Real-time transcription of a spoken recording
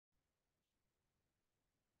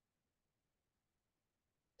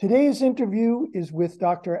Today's interview is with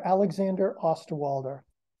Dr. Alexander Osterwalder.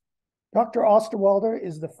 Dr. Osterwalder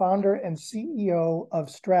is the founder and CEO of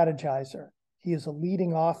Strategyzer. He is a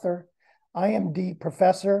leading author, IMD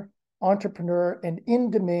professor, entrepreneur, and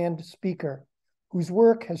in-demand speaker whose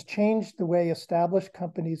work has changed the way established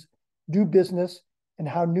companies do business and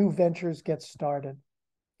how new ventures get started.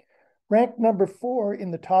 Ranked number 4 in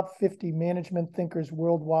the top 50 management thinkers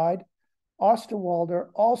worldwide, Osterwalder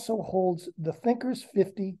also holds the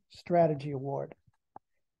Thinkers50 Strategy Award.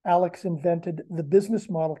 Alex invented the business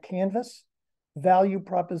model canvas, value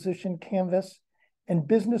proposition canvas, and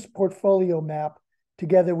business portfolio map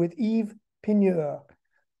together with Yves Pigneur,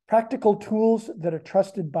 practical tools that are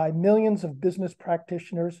trusted by millions of business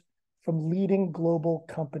practitioners from leading global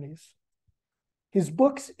companies. His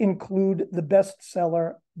books include the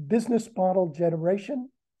bestseller Business Model Generation,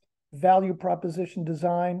 Value Proposition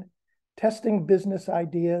Design, Testing Business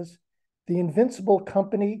Ideas, The Invincible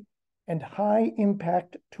Company, and High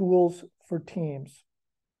Impact Tools for Teams.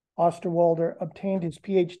 Osterwalder obtained his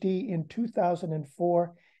PhD in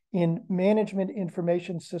 2004 in Management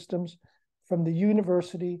Information Systems from the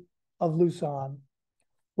University of Lausanne.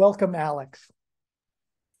 Welcome, Alex.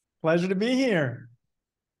 Pleasure to be here.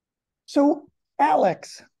 So,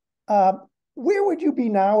 Alex, where would you be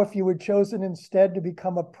now if you were chosen instead to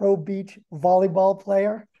become a pro beach volleyball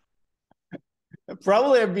player?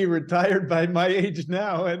 Probably I'd be retired by my age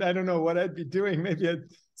now, and I don't know what I'd be doing. Maybe I'd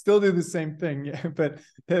still do the same thing. Yeah, but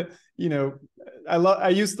I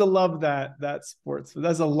used to love that sport. So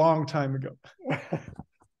that's a long time ago.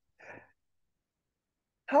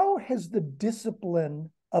 How has the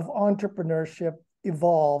discipline of entrepreneurship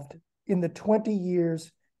evolved in the 20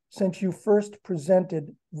 years since you first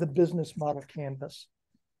presented the business model canvas?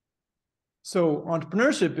 So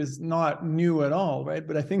entrepreneurship is not new at all, right?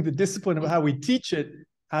 But I think the discipline of how we teach it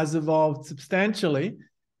has evolved substantially.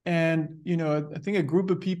 And, I think a group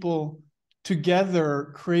of people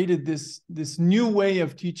together created this new way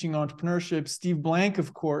of teaching entrepreneurship. Steve Blank,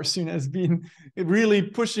 of course, has been really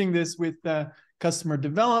pushing this with customer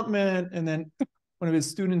development. And then one of his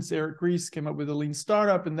students, Eric Rees, came up with a lean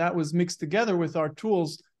startup, and that was mixed together with our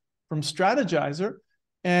tools from Strategyzer.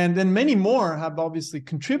 And then many more have obviously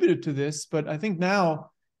contributed to this, but I think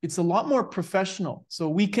now it's a lot more professional. So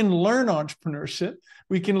we can learn entrepreneurship,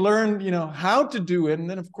 we can learn, how to do it. And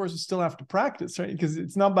then of course you still have to practice, right? Because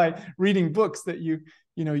it's not by reading books that you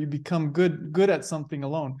become good at something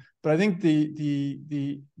alone. But I think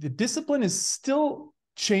the discipline is still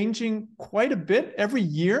changing quite a bit every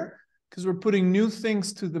year because we're putting new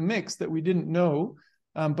things to the mix that we didn't know.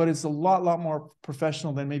 But it's a lot more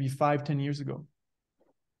professional than maybe 5-10 years ago.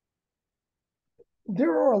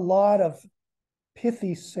 There are a lot of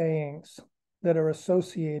pithy sayings that are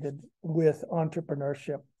associated with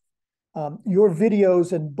entrepreneurship. Your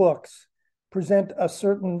videos and books present a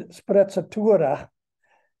certain sprezzatura,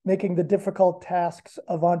 making the difficult tasks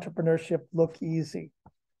of entrepreneurship look easy.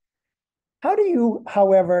 How do you,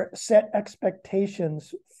 however, set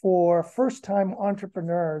expectations for first-time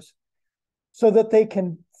entrepreneurs so that they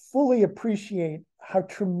can fully appreciate how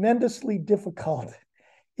tremendously difficult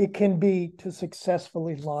it can be to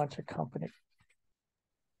successfully launch a company?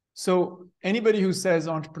 So anybody who says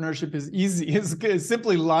entrepreneurship is easy is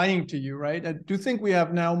simply lying to you, right? I do think we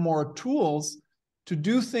have now more tools to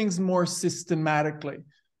do things more systematically.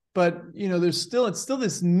 But it's still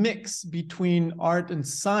this mix between art and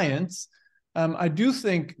science. I do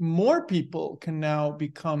think more people can now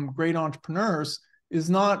become great entrepreneurs, is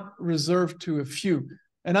not reserved to a few.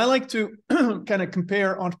 And I like to kind of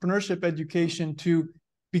compare entrepreneurship education to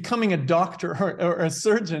becoming a doctor or a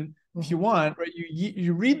surgeon, if you want, right?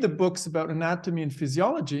 You read the books about anatomy and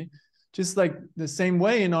physiology, just like the same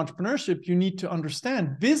way in entrepreneurship, you need to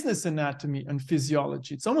understand business anatomy and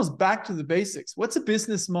physiology. It's almost back to the basics. What's a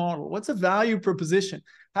business model? What's a value proposition?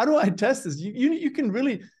 How do I test this? You can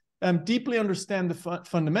really deeply understand the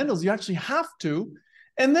fundamentals. You actually have to.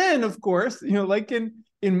 And then, of course, like in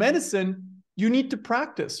medicine, you need to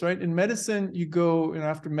practice, right? In medicine, you go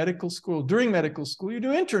after medical school, during medical school, you do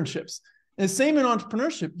internships. And the same in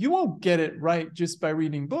entrepreneurship. You won't get it right just by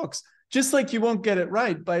reading books, just like you won't get it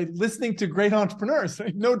right by listening to great entrepreneurs,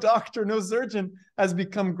 right? No doctor, no surgeon has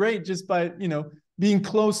become great just by, being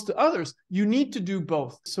close to others. You need to do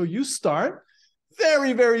both. So you start.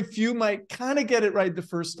 Very, very few might kind of get it right the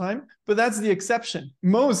first time, but that's the exception.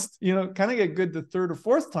 Most, kind of get good the third or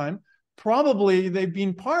fourth time. Probably they've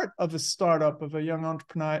been part of a startup, of a young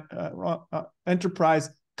entrepreneur enterprise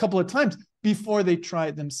a couple of times before they try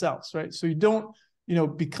it themselves, right? So you don't,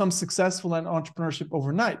 become successful in entrepreneurship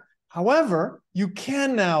overnight. However, you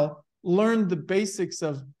can now learn the basics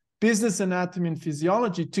of business anatomy and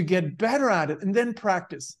physiology to get better at it, and then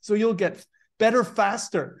practice. So you'll get better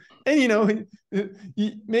faster. And, you know,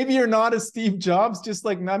 maybe you're not a Steve Jobs, just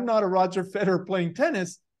like I'm not a Roger Federer playing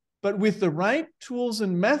tennis, but with the right tools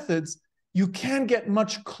and methods, you can get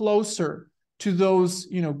much closer to those,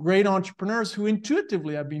 you know, great entrepreneurs who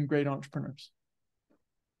intuitively have been great entrepreneurs.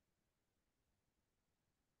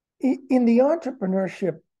 In the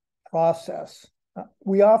entrepreneurship process,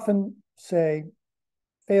 we often say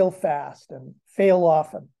fail fast and fail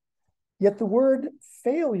often. Yet the word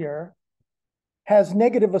failure has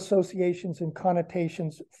negative associations and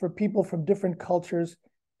connotations for people from different cultures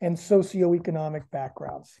and socioeconomic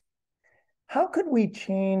backgrounds. How could we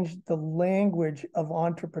change the language of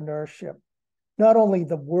entrepreneurship? Not only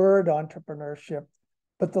the word entrepreneurship,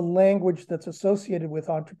 but the language that's associated with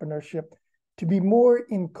entrepreneurship to be more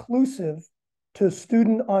inclusive to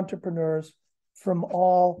student entrepreneurs from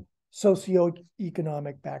all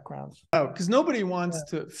socioeconomic backgrounds. Because nobody wants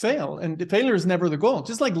to fail, and failure is never the goal,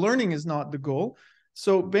 just like learning is not the goal.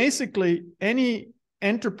 So basically, any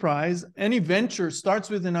enterprise, any venture starts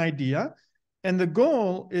with an idea, and the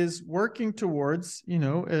goal is working towards, you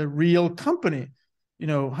know, a real company, you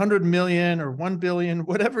know, 100 million or 1 billion,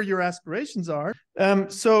 whatever your aspirations are.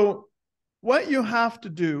 So what you have to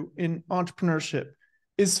do in entrepreneurship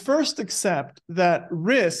is first accept that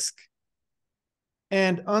risk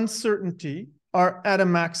and uncertainty are at a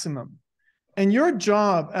maximum. And your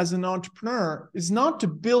job as an entrepreneur is not to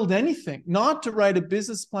build anything, not to write a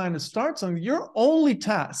business plan to start something. Your only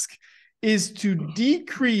task is to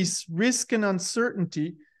decrease risk and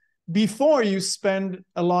uncertainty before you spend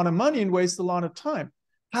a lot of money and waste a lot of time.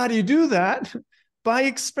 How do you do that? By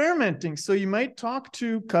experimenting. So you might talk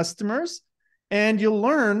to customers and you'll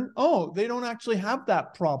learn, oh, they don't actually have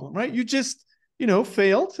that problem, right? You just, you know,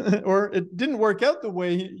 failed or it didn't work out the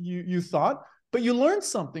way you thought, but you learned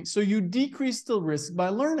something. So you decrease the risk by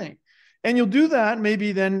learning. And you'll do that.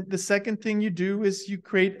 Maybe then the second thing you do is you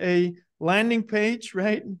create a landing page,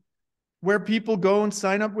 right? Where people go and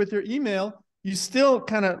sign up with their email. You still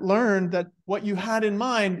kind of learn that what you had in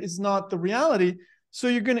mind is not the reality. So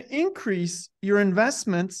you're going to increase your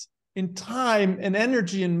investments in time and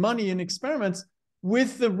energy and money and experiments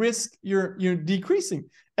with the risk you're decreasing.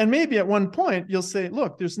 And maybe at one point you'll say,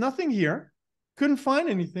 look, there's nothing here. Couldn't find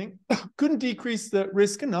anything. Couldn't decrease the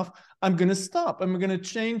risk enough. I'm going to stop. I'm going to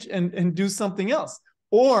change and do something else.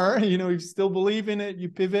 Or, you know, you still believe in it, you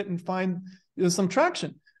pivot and find, you know, some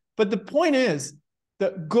traction. But the point is,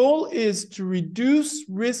 the goal is to reduce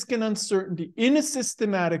risk and uncertainty in a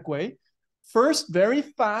systematic way. First, very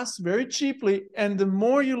fast, very cheaply. And the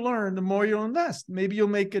more you learn, the more you'll invest. Maybe you'll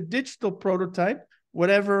make a digital prototype,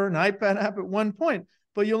 whatever, an iPad app at one point.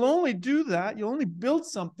 But you'll only do that, you'll only build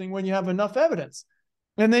something when you have enough evidence.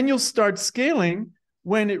 And then you'll start scaling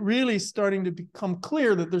when it really is starting to become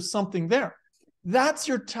clear that there's something there. That's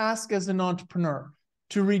your task as an entrepreneur,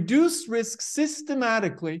 to reduce risk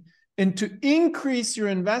systematically and to increase your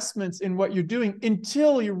investments in what you're doing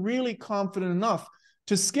until you're really confident enough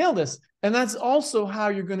to scale this. And that's also how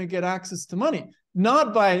you're going to get access to money,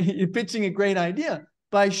 not by pitching a great idea,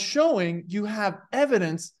 by showing you have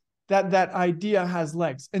evidence that that idea has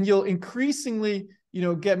legs. And you'll increasingly, you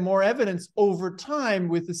know, get more evidence over time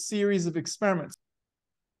with a series of experiments.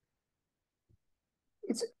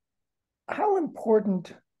 It's how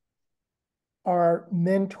important are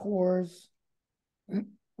mentors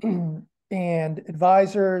and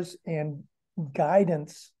advisors and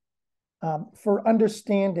guidance for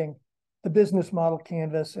understanding the business model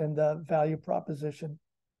canvas and the value proposition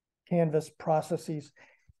canvas processes.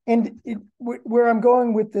 And where I'm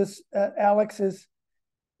going with this, Alex, is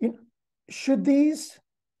should these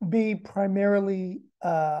be primarily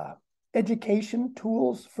education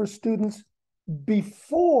tools for students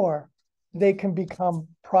before they can become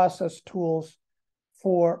process tools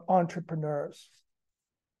for entrepreneurs?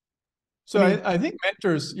 So I think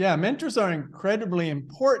mentors are incredibly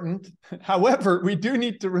important. However, we do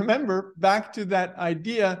need to remember back to that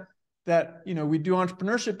idea that, you know, we do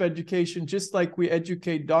entrepreneurship education just like we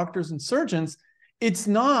educate doctors and surgeons. It's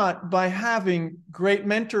not by having great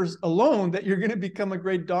mentors alone that you're going to become a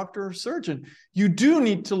great doctor or surgeon. You do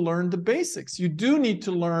need to learn the basics. You do need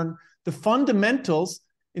to learn the fundamentals,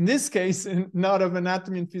 in this case, not of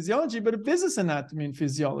anatomy and physiology, but of business anatomy and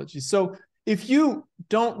physiology. So if you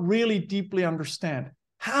don't really deeply understand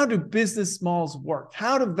how do business models work,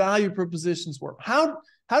 how do value propositions work, how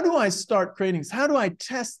do I start creating this, how do I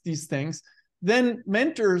test these things, then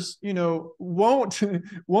mentors, you know,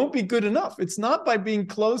 won't be good enough. It's not by being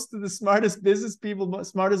close to the smartest business people,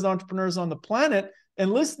 smartest entrepreneurs on the planet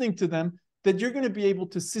and listening to them that you're going to be able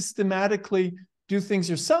to systematically do things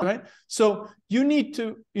yourself, right? So you need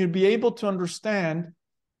to be able to understand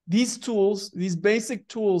these tools, these basic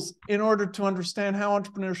tools, in order to understand how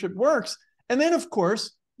entrepreneurship works. And then, of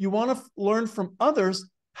course, you want to learn from others.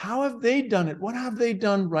 How have they done it? What have they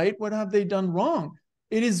done right? What have they done wrong?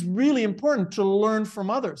 It is really important to learn from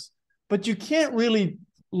others, but you can't really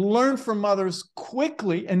learn from others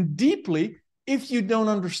quickly and deeply if you don't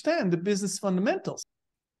understand the business fundamentals.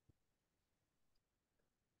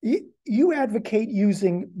 You advocate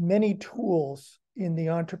using many tools in the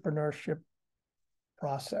entrepreneurship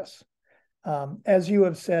process. As you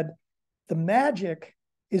have said, the magic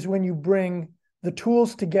is when you bring the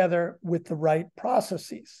tools together with the right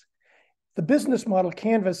processes. The business model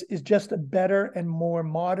canvas is just a better and more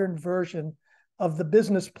modern version of the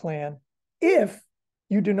business plan if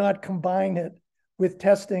you do not combine it with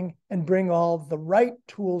testing and bring all the right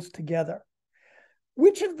tools together.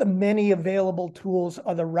 Which of the many available tools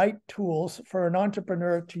are the right tools for an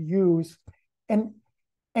entrepreneur to use, and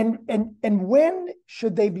when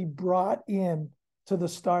should they be brought in to the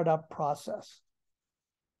startup process?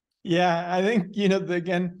 Yeah, I think,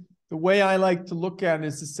 again, the way I like to look at it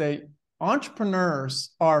is to say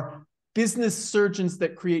entrepreneurs are business surgeons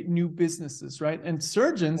that create new businesses, right? And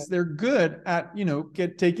surgeons, they're good at,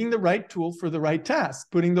 taking the right tool for the right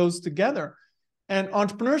task, putting those together. And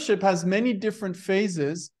entrepreneurship has many different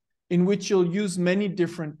phases in which you'll use many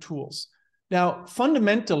different tools. Now,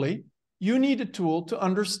 fundamentally, you need a tool to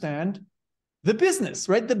understand the business,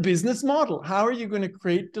 right? The business model. How are you going to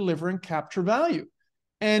create, deliver, and capture value?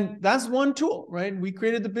 And that's one tool, right? We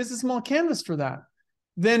created the business model canvas for that.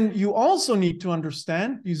 Then you also need to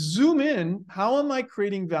understand, you zoom in, how am I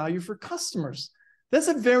creating value for customers? That's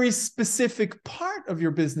a very specific part of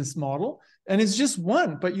your business model. And it's just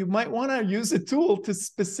one, but you might want to use a tool to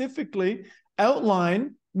specifically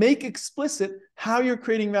outline, make explicit how you're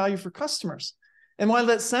creating value for customers. And while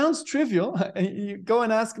that sounds trivial, you go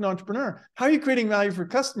and ask an entrepreneur, how are you creating value for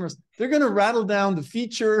customers? They're going to rattle down the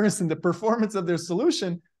features and the performance of their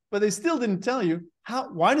solution, but they still didn't tell you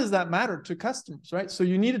why does that matter to customers, right? So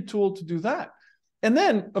you need a tool to do that. And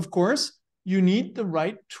then, of course, you need the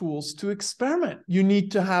right tools to experiment. You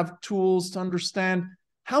need to have tools to understand,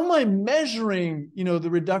 how am I measuring, the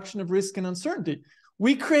reduction of risk and uncertainty?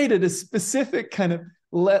 We created a specific kind of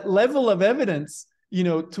level of evidence,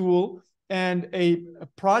 tool and a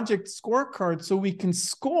project scorecard so we can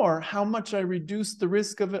score how much I reduce the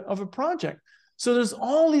risk of a project. So there's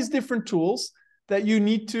all these different tools that you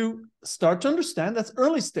need to start to understand. That's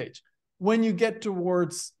early stage. When you get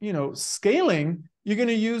towards, scaling, you're going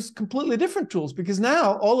to use completely different tools, because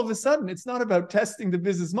now all of a sudden it's not about testing the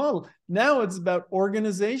business model. Now it's about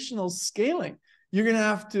organizational scaling. You're going to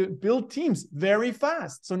have to build teams very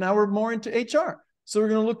fast. So now we're more into HR. So we're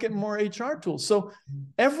going to look at more HR tools. So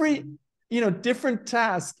every, different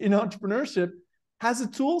task in entrepreneurship has a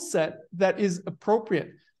tool set that is appropriate.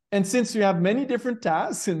 And since you have many different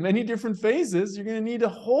tasks and many different phases, you're going to need a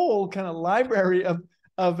whole kind of library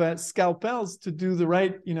of scalpels to do the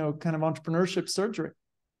right, kind of entrepreneurship surgery.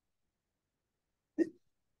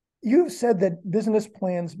 You've said that business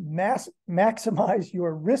plans maximize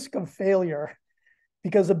your risk of failure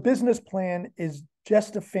because a business plan is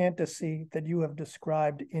just a fantasy that you have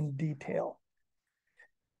described in detail.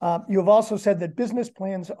 You have also said that business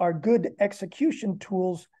plans are good execution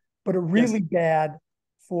tools, but are really bad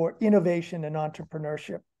for innovation and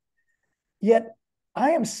entrepreneurship. Yet,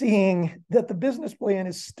 I am seeing that the business plan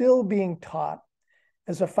is still being taught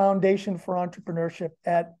as a foundation for entrepreneurship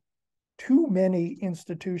at too many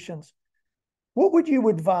institutions. What would you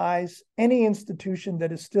advise any institution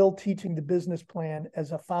that is still teaching the business plan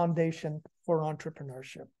as a foundation for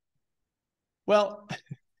entrepreneurship? Well,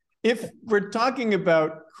 if we're talking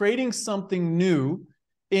about creating something new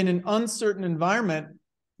in an uncertain environment,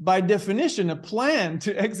 by definition, a plan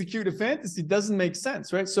to execute a fantasy doesn't make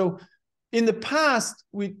sense, right? So in the past,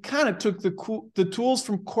 we kind of took the tools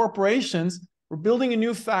from corporations. We're building a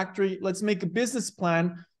new factory. Let's make a business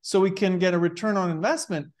plan so we can get a return on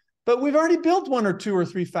investment. But we've already built 1 or 2 or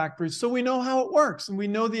 3 factories, so we know how it works and we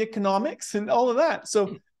know the economics and all of that.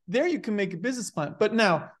 So there you can make a business plan. But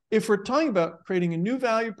now, if we're talking about creating a new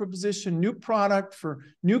value proposition, new product for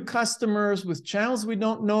new customers with channels we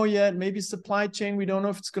don't know yet, maybe supply chain, we don't know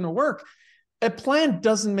if it's going to work, a plan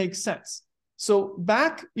doesn't make sense. So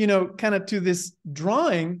back, kind of to this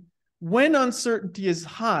drawing, when uncertainty is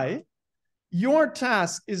high, your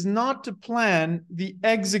task is not to plan the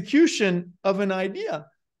execution of an idea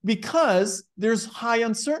because there's high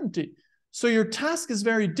uncertainty. So your task is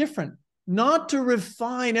very different, not to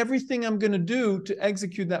refine everything I'm going to do to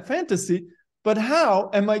execute that fantasy, but how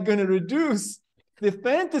am I going to reduce the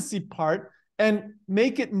fantasy part and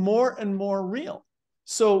make it more and more real.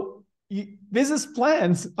 So business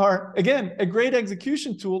plans are, again, a great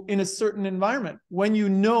execution tool in a certain environment when you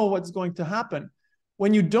know what's going to happen.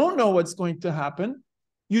 When you don't know what's going to happen,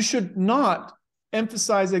 you should not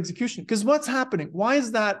emphasize execution. Because what's happening? Why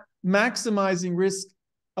is that maximizing risk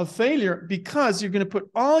of failure? Because you're going to put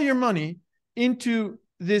all your money into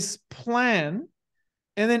this plan,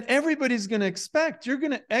 and then everybody's going to expect you're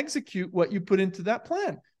going to execute what you put into that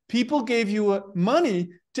plan. People gave you money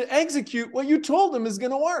to execute what you told them is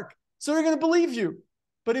going to work. So they're going to believe you.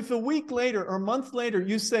 But if a week later or a month later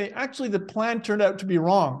you say, actually, the plan turned out to be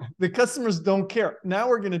wrong, the customers don't care, now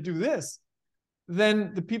we're going to do this,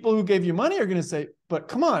 then the people who gave you money are going to say, but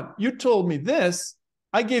come on, you told me this,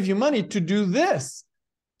 I gave you money to do this.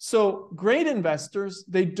 So great investors,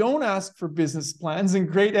 they don't ask for business plans,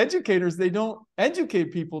 and great educators, they don't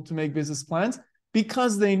educate people to make business plans,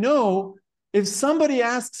 because they know if somebody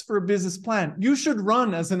asks for a business plan, you should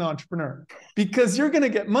run as an entrepreneur, because you're going to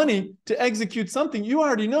get money to execute something you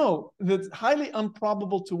already know that's highly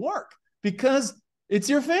improbable to work, because it's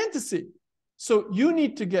your fantasy. So you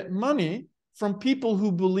need to get money from people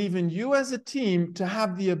who believe in you as a team to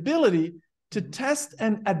have the ability to test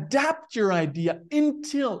and adapt your idea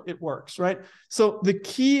until it works, right? So the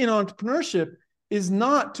key in entrepreneurship is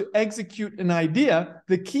not to execute an idea.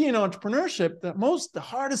 The key in entrepreneurship, the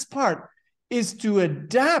hardest part, is to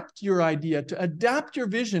adapt your idea, to adapt your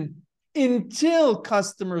vision until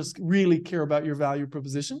customers really care about your value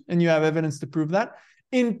proposition, and you have evidence to prove that,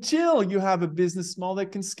 until you have a business model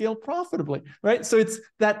that can scale profitably, right? So it's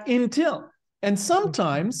that until. And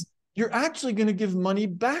sometimes you're actually going to give money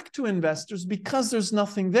back to investors because there's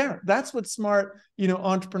nothing there. That's what smart,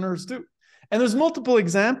 entrepreneurs do. And there's multiple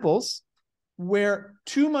examples where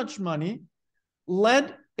too much money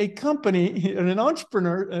led a company, an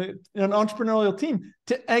entrepreneurial team,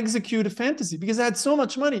 to execute a fantasy because they had so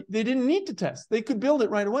much money, they didn't need to test. They could build it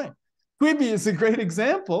right away. Quibi is a great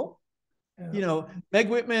example. Yeah. Meg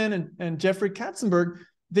Whitman and Jeffrey Katzenberg,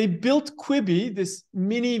 they built Quibi, this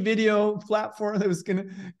mini video platform that was going to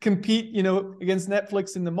compete, against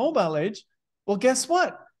Netflix in the mobile age. Well, guess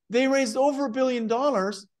what? They raised over $1 billion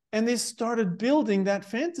and they started building that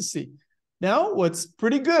fantasy. Now, what's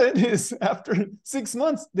pretty good is after 6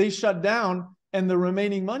 months, they shut down, and the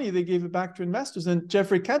remaining money, they gave it back to investors. And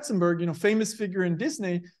Jeffrey Katzenberg, famous figure in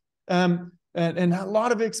Disney, and a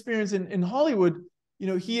lot of experience in Hollywood,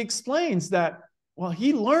 he explains that, well,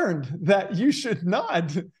 he learned that you should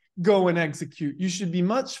not go and execute. You should be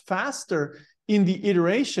much faster in the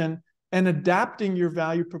iteration and adapting your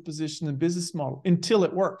value proposition and business model until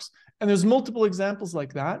it works. And there's multiple examples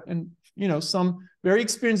like that. And some very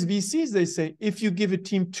experienced VCs, they say, if you give a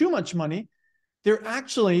team too much money, they're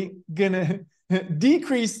actually going to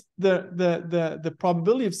decrease the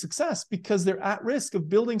probability of success because they're at risk of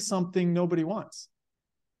building something nobody wants.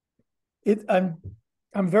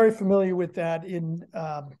 I'm very familiar with that. In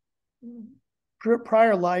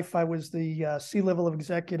prior life, I was the C-level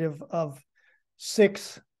executive of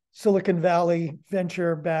 6 Silicon Valley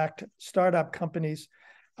venture-backed startup companies.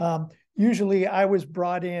 Usually I was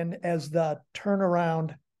brought in as the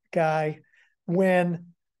turnaround guy when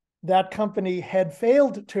that company had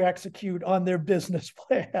failed to execute on their business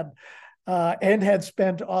plan and had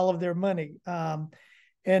spent all of their money. That's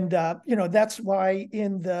why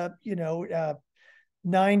in the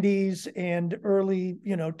 90s and early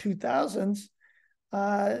 2000s,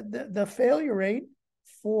 the failure rate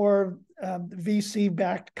for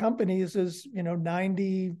VC-backed companies is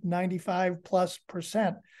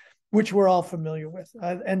 90-95+%, which we're all familiar with,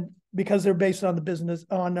 and because they're based on a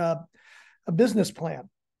business plan.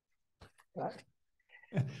 Right.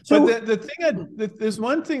 So, but there's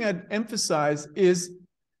one thing I'd emphasize is,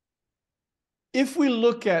 if we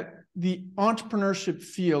look at the entrepreneurship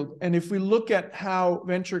field and if we look at how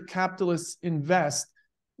venture capitalists invest,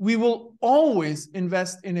 we will always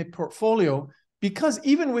invest in a portfolio, because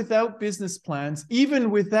even without business plans, even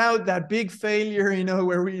without that big failure,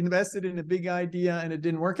 where we invested in a big idea and it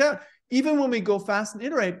didn't work out, even when we go fast and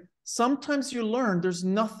iterate, sometimes you learn there's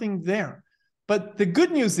nothing there. But the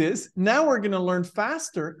good news is now we're going to learn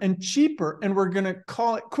faster and cheaper, and we're going to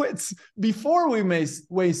call it quits before we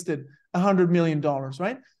wasted $100 million,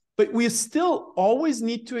 right? But we still always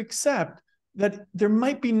need to accept that there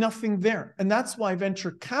might be nothing there. And that's why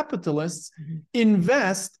venture capitalists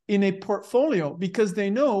invest in a portfolio, because they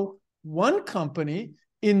know one company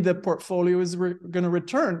in the portfolio is going to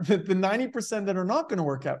return the 90% that are not going to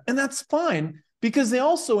work out. And that's fine, because they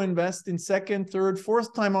also invest in second, third,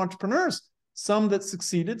 fourth time entrepreneurs, some that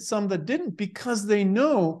succeeded, some that didn't, because they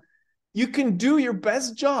know you can do your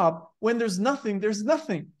best job when there's nothing, there's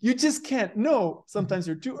nothing. You just can't know. Sometimes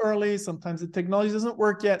you're too early. Sometimes the technology doesn't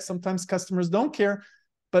work yet. Sometimes customers don't care.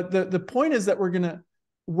 But the point is that we're going to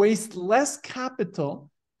waste less capital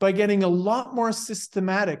by getting a lot more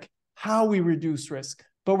systematic how we reduce risk.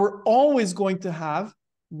 But we're always going to have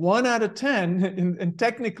 1 out of 10, and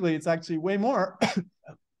technically it's actually way more,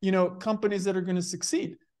 companies that are going to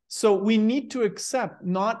succeed. So we need to accept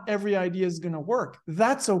not every idea is going to work.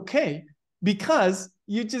 That's okay, because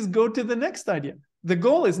you just go to the next idea. The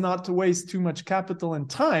goal is not to waste too much capital and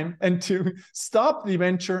time and to stop the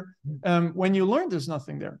venture when you learn there's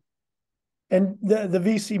nothing there. And the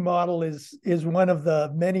VC model is one of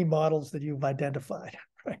the many models that you've identified,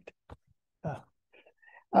 right?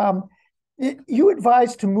 You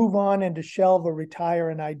advise to move on and to shelve or retire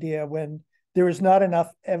an idea when there is not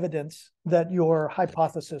enough evidence that your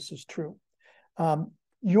hypothesis is true.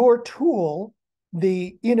 Your tool,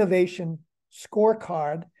 the innovation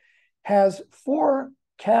scorecard, has 4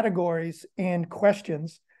 categories and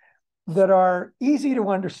questions that are easy to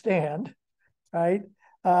understand, right?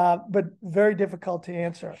 But very difficult to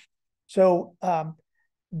answer. So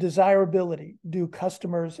desirability, do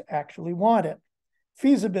customers actually want it?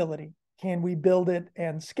 Feasibility, can we build it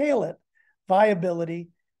and scale it? Viability,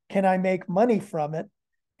 can I make money from it?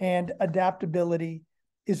 And adaptability,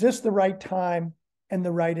 is this the right time and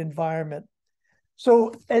the right environment?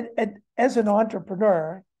 So as an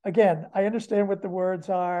entrepreneur, again, I understand what the words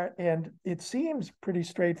are, and it seems pretty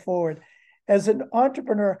straightforward. As an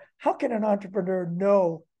entrepreneur, how can an entrepreneur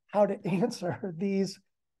know how to answer these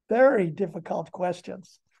very difficult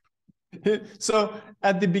questions? So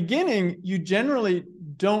at the beginning, you generally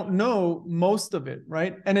don't know most of it,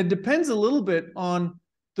 right? And it depends a little bit on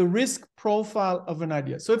the risk profile of an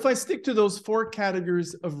idea. So if I stick to those 4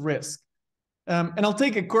 categories of risk, and I'll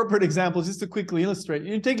take a corporate example just to quickly illustrate.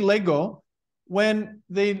 You take Lego. When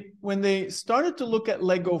they started to look at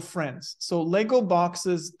Lego Friends, so Lego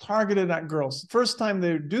boxes targeted at girls, first time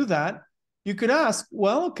they would do that, you could ask,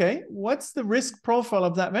 well, okay, what's the risk profile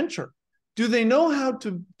of that venture? Do they know how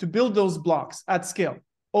to build those blocks at scale?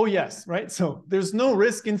 Oh, yes, right? So there's no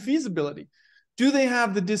risk in feasibility. Do they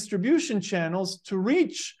have the distribution channels to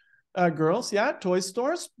reach girls? Yeah, toy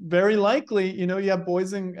stores. Very likely, you have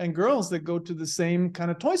boys and girls that go to the same kind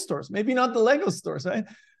of toy stores. Maybe not the Lego stores, right?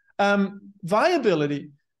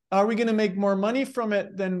 Viability. Are we going to make more money from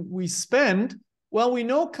it than we spend? Well, we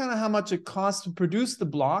know kind of how much it costs to produce the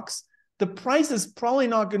blocks. The price is probably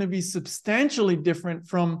not going to be substantially different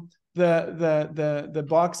from the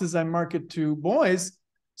boxes I market to boys.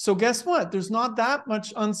 So guess what? There's not that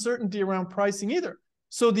much uncertainty around pricing either.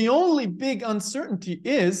 So the only big uncertainty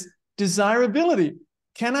is desirability.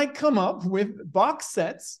 Can I come up with box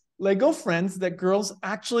sets, Lego Friends, that girls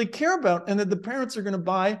actually care about and that the parents are going to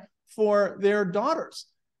buy for their daughters?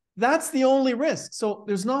 That's the only risk. So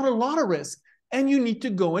there's not a lot of risk. And you need to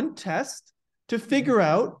go and test to figure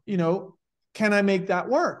out, can I make that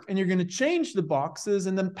work? And you're going to change the boxes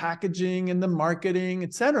and the packaging and the marketing,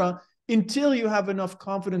 et cetera, until you have enough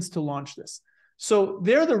confidence to launch this. So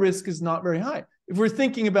there, the risk is not very high. If we're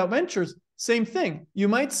thinking about ventures, same thing. You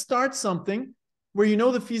might start something where you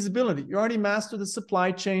know the feasibility. You already mastered the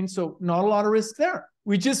supply chain, so not a lot of risk there.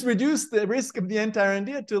 We just reduced the risk of the entire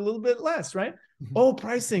idea to a little bit less, right? Mm-hmm. Oh,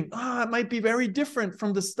 pricing. It might be very different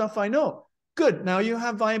from the stuff I know. Good. Now you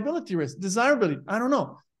have viability risk, desirability. I don't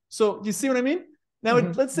know. So you see what I mean? Now,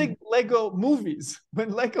 let's take Lego movies.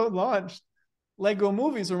 When Lego launched Lego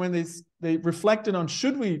movies, or when they reflected on,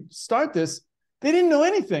 should we start this? They didn't know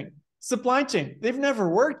anything. Supply chain. They've never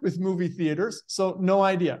worked with movie theaters, so no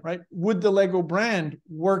idea, right? Would the Lego brand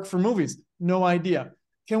work for movies? No idea.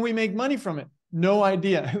 Can we make money from it? No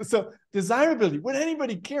idea. So desirability. Would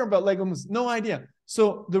anybody care about Lego movies? No idea.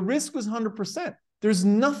 So the risk was 100%. There's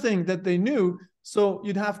nothing that they knew. So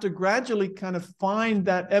you'd have to gradually kind of find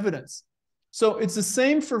that evidence. So it's the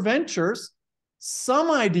same for ventures. Some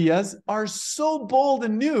ideas are so bold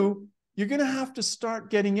and new, you're going to have to start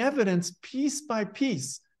getting evidence piece by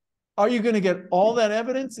piece. Are you going to get all that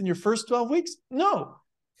evidence in your first 12 weeks? No.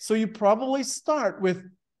 So you probably start with,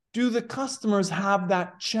 do the customers have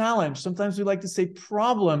that challenge? Sometimes we like to say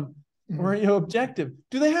problem or objective.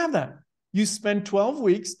 Do they have that? You spend 12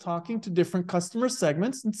 weeks talking to different customer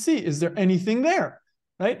segments and see, is there anything there,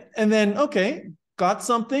 right? And then, okay, got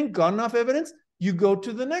something, got enough evidence, you go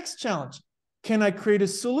to the next challenge. Can I create a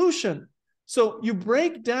solution? So you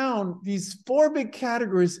break down these 4 big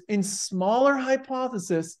categories in smaller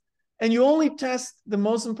hypotheses, and you only test the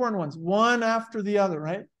most important ones, one after the other,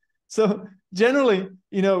 right? So generally,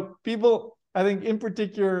 people, I think in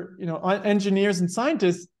particular, engineers and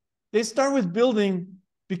scientists, they start with building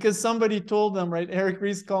because somebody told them, right? Eric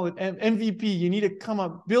Ries called it MVP. You need to come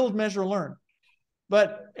up, build, measure, learn.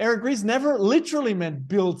 But Eric Ries never literally meant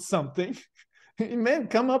build something. It meant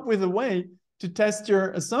come up with a way to test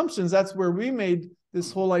your assumptions. That's where we made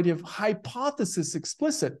this whole idea of hypothesis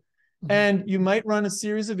explicit. Mm-hmm. And you might run a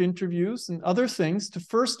series of interviews and other things to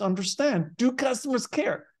first understand, do customers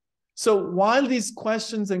care? So while these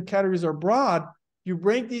questions and categories are broad, you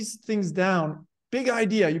break these things down. Big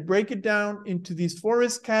idea, you break it down into these 4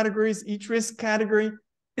 risk categories. Each risk category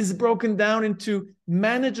is broken down into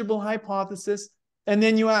manageable hypotheses. And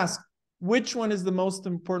then you ask, which one is the most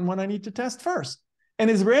important one I need to test first? And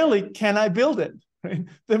it's rarely, can I build it? Right?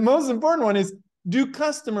 The most important one is, do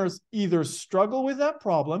customers either struggle with that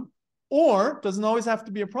problem, or doesn't always have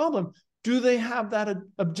to be a problem, do they have that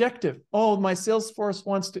objective? Oh, my sales force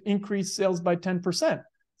wants to increase sales by 10%.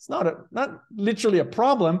 It's not literally a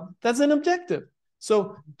problem. That's an objective.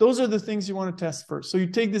 So those are the things you want to test first. So you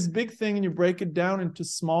take this big thing and you break it down into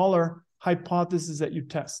smaller hypotheses that you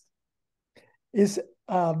test.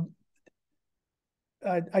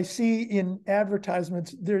 I see in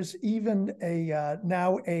advertisements, there's even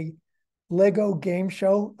now a Lego game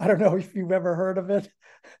show. I don't know if you've ever heard of it.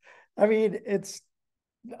 I mean,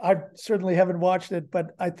 I certainly haven't watched it,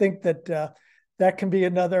 but I think that that can be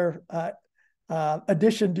another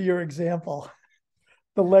addition to your example.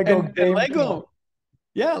 The Lego game show.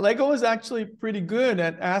 Yeah, Lego is actually pretty good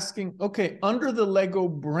at asking, okay, under the Lego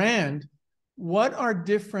brand, what are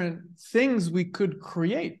different things we could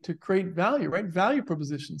create to create value, right? Value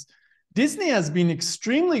propositions. Disney has been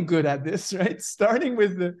extremely good at this, right? Starting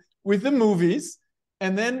with the movies,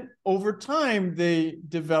 and then over time they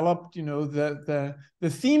developed, the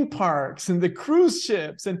theme parks and the cruise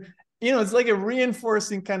ships, and it's like a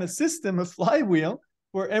reinforcing kind of system, a flywheel,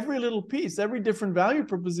 where every little piece, every different value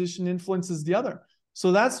proposition influences the other.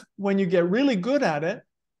 So that's when you get really good at it.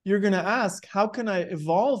 You're going to ask, how can I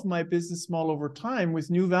evolve my business model over time with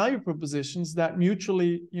new value propositions that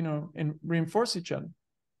mutually, and reinforce each other?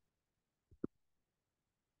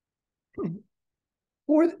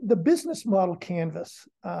 For the business model canvas,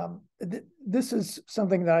 this is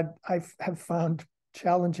something that I have found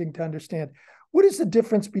challenging to understand. What is the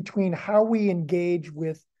difference between how we engage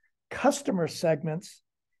with customer segments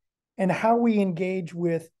and how we engage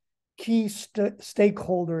with key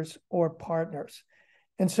stakeholders or partners?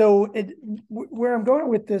 And so where I'm going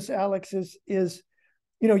with this, Alex, is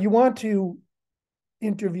you want to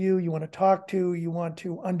interview, you want to talk to, you want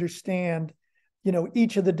to understand,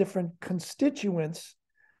 each of the different constituents.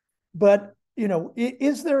 But,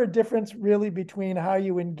 is there a difference really between how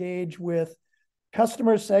you engage with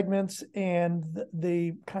customer segments and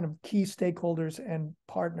the kind of key stakeholders and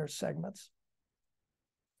partner segments?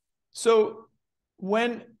 So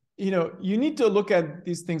when, you need to look at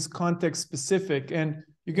these things context specific, and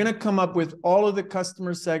you're going to come up with all of the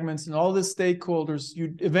customer segments and all the stakeholders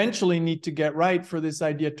you eventually need to get right for this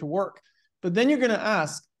idea to work. But then you're going to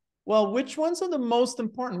ask, well, which ones are the most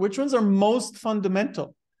important? Which ones are most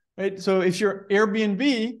fundamental, right? So if you're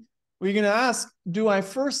Airbnb, we're going to ask, do I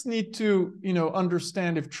first need to,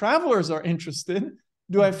 understand if travelers are interested?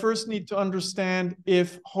 Do I first need to understand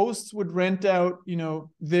if hosts would rent out,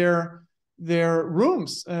 their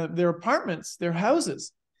rooms, their apartments, their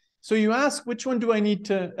houses? So you ask, which one do I need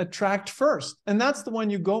to attract first? And that's the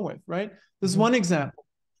one you go with, right? This is one example.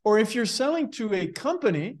 Or if you're selling to a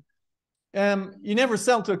company, you never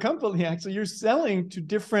sell to a company, actually. You're selling to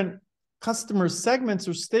different customer segments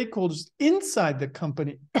or stakeholders inside the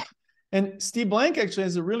company. And Steve Blank actually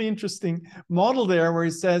has a really interesting model there where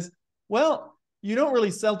he says, well, you don't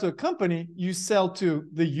really sell to a company, you sell to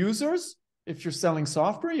the users. If you're selling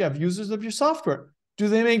software, you have users of your software. Do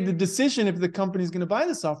they make the decision if the company is going to buy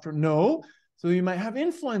the software? No. So you might have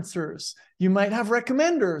influencers, you might have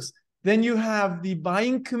recommenders, then you have the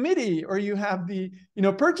buying committee, or you have the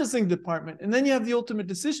purchasing department, and then you have the ultimate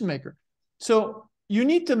decision maker. So you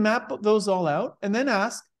need to map those all out and then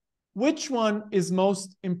ask, which one is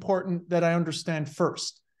most important that I understand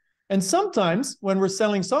first? And sometimes when we're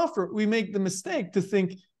selling software, we make the mistake to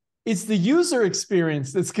think it's the user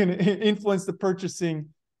experience that's going to influence the purchasing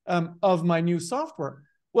of my new software.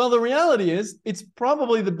 Well, the reality is it's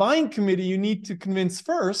probably the buying committee you need to convince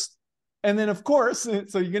first. And then, of course,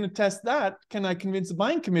 so you're going to test that. Can I convince the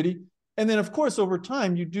buying committee? And then, of course, over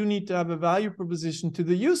time, you do need to have a value proposition to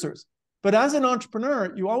the users. But as an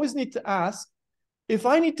entrepreneur, you always need to ask, if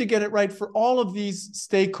I need to get it right for all of these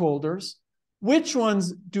stakeholders, which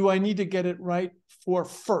ones do I need to get it right for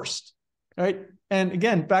first, right? And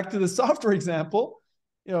again, back to the software example,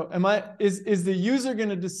 Is the user going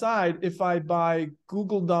to decide if I buy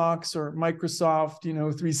Google Docs or Microsoft,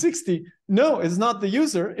 360? No, it's not the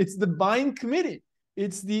user. It's the buying committee.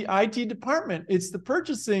 It's the IT department. It's the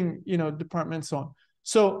purchasing, department, and so on.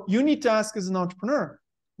 So you need to ask as an entrepreneur,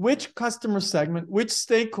 which customer segment, which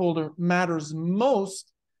stakeholder matters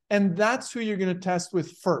most, and that's who you're going to test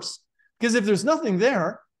with first. Because if there's nothing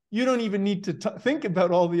there, you don't even need to think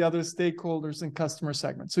about all the other stakeholders and customer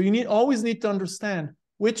segments. So you always need to understand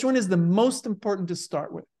which one is the most important to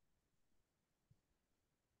start with.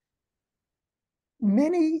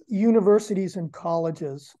 Many universities and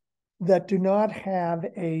colleges that do not have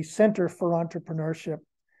a center for entrepreneurship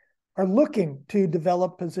are looking to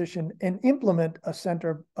develop, position, and implement a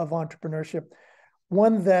center of entrepreneurship,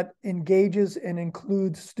 one that engages and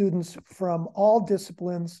includes students from all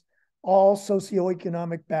disciplines, all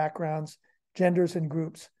socioeconomic backgrounds, genders, and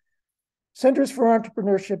groups. Centers for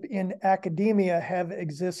entrepreneurship in academia have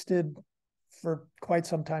existed for quite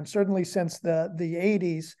some time, certainly since the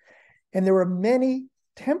 80s, and there were many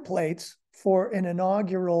templates for an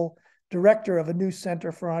inaugural director of a new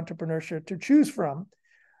center for entrepreneurship to choose from.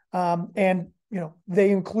 And they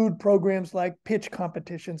include programs like pitch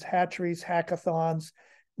competitions, hatcheries, hackathons,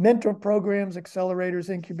 mentor programs, accelerators,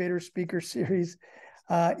 incubators, speaker series,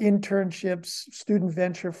 internships, student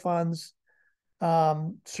venture funds,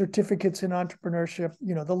 certificates in entrepreneurship.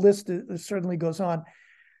 The list certainly goes on.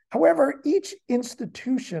 However, each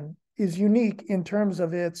institution is unique in terms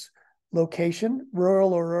of its location,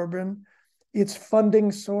 rural or urban, its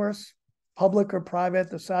funding source, public or private,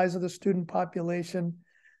 the size of the student population,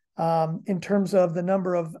 in terms of the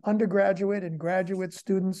number of undergraduate and graduate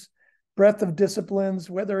students, breadth of disciplines,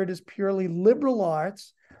 whether it is purely liberal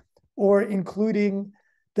arts or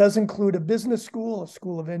does include a business school, a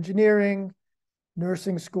school of engineering,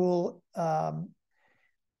 nursing school, and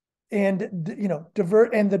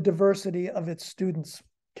the diversity of its students.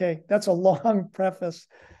 Okay, that's a long preface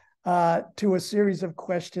to a series of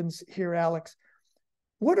questions here, Alex.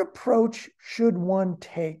 What approach should one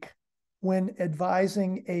take when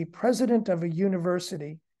advising a president of a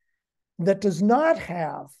university that does not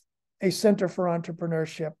have a center for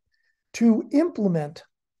entrepreneurship to implement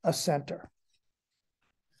a center?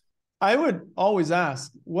 I would always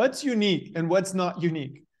ask, what's unique and what's not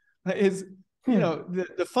unique?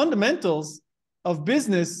 The fundamentals of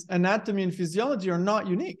business, anatomy, and physiology are not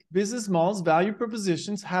unique. Business models, value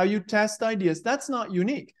propositions, how you test ideas, that's not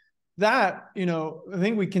unique. That, I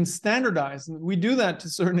think we can standardize. And we do that to a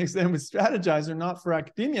certain extent with Strategyzer, not for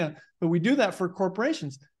academia, but we do that for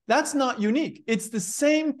corporations. That's not unique. It's the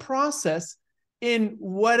same process in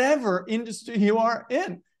whatever industry you are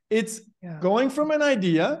in. It's going from an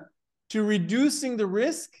idea to reducing the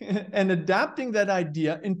risk and adapting that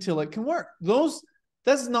idea until it can work.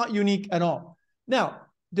 That's not unique at all. Now,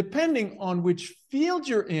 depending on which field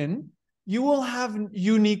you're in, you will have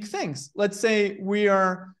unique things. Let's say we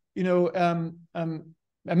are, a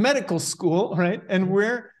medical school, right? And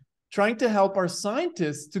we're trying to help our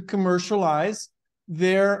scientists to commercialize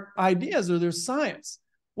their ideas or their science.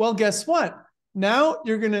 Well, guess what? Now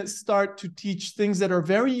you're going to start to teach things that are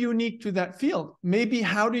very unique to that field. Maybe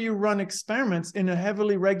how do you run experiments in a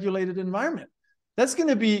heavily regulated environment? That's going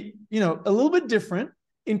to be, a little bit different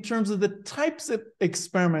in terms of the types of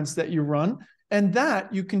experiments that you run, and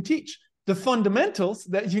that you can teach. The fundamentals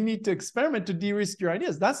that you need to experiment to de-risk your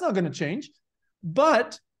ideas, that's not going to change.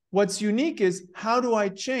 But what's unique is how do I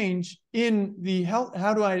change in the health,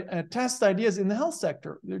 how do I test ideas in the health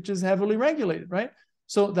sector, which is heavily regulated, right?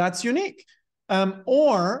 So that's unique.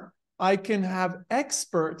 Or I can have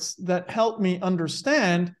experts that help me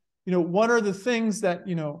understand, what are the things that,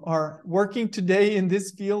 are working today in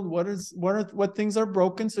this field? What things are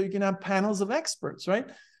broken? So you can have panels of experts, right?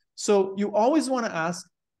 So you always want to ask,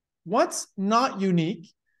 what's not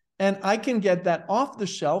unique? And I can get that off the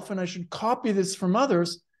shelf and I should copy this from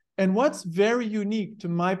others. And what's very unique to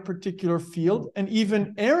my particular field and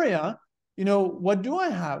even area, what do I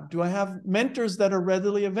have? Do I have mentors that are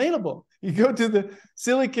readily available? You go to the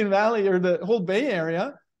Silicon Valley or the whole Bay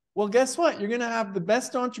Area, well, guess what? You're going to have the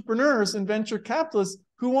best entrepreneurs and venture capitalists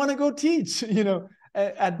who want to go teach,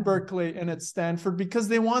 at Berkeley and at Stanford because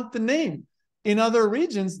they want the name. In other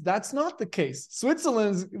regions, that's not the case.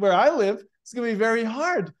 Switzerland, where I live, it's going to be very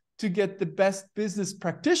hard to get the best business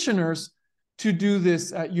practitioners to do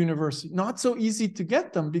this at university. Not so easy to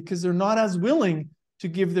get them because they're not as willing to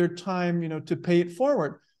give their time, to pay it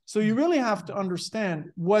forward. So you really have to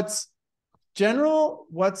understand what's general,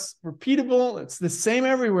 what's repeatable, it's the same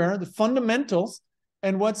everywhere, the fundamentals,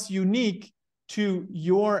 and what's unique to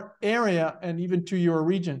your area and even to your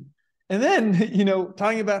region. And then,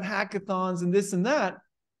 talking about hackathons and this and that,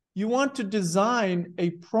 You want to design a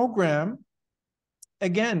program,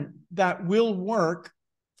 again, that will work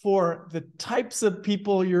for the types of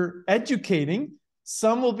people you're educating.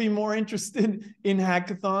 Some will be more interested in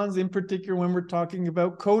hackathons, in particular when we're talking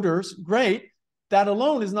about coders. Great. That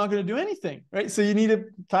alone is not going to do anything, right? So you need to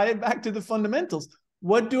tie it back to the fundamentals.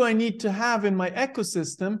 What do I need to have in my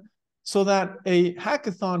ecosystem so that a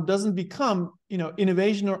hackathon doesn't become,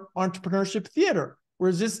 innovation or entrepreneurship theater, where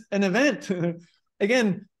it's just an event?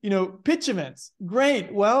 Again, pitch events.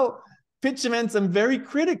 Great. Well, pitch events, I'm very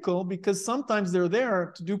critical because sometimes they're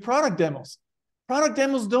there to do product demos. Product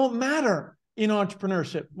demos don't matter in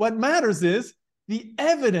entrepreneurship. What matters is the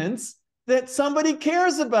evidence that somebody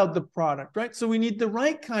cares about the product, right? So we need the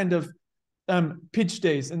right kind of pitch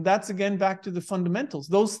days. And that's, again, back to the fundamentals.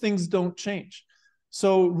 Those things don't change.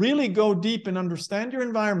 So really go deep and understand your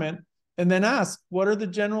environment, and then ask, what are the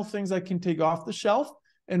general things I can take off the shelf?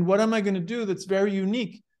 And what am I going to do that's very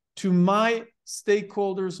unique to my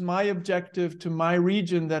stakeholders, my objective, to my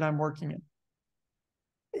region that I'm working in?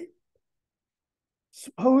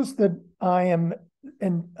 Suppose that I am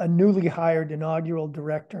a newly hired inaugural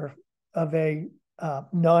director of a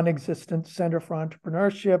non-existent Center for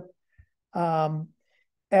Entrepreneurship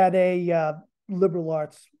at a liberal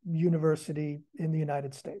arts university in the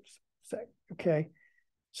United States, say, okay?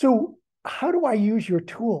 So how do I use your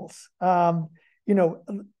tools? How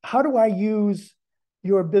do I use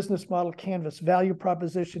your business model canvas, value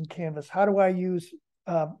proposition canvas? How do I use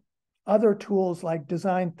other tools like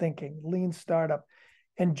design thinking, lean startup,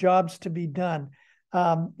 and jobs to be done?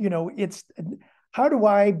 It's how do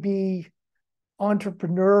I be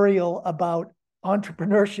entrepreneurial about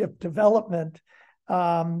entrepreneurship development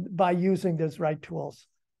by using those right tools?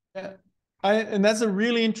 Yeah, and that's a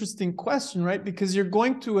really interesting question, right? Because you're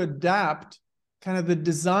going to adapt kind of the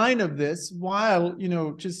design of this while,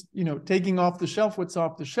 just, taking off the shelf what's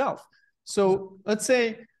off the shelf. So let's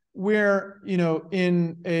say we're,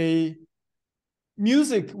 in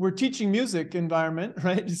we're teaching music environment,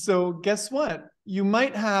 right? So guess what? You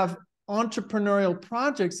might have entrepreneurial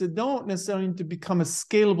projects that don't necessarily need to become a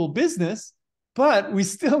scalable business, but we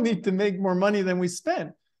still need to make more money than we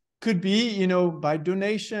spend. Could be, by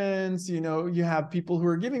donations, you have people who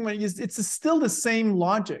are giving money. It's still the same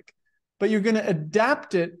logic, but you're going to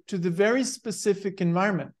adapt it to the very specific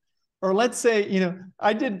environment. Or let's say,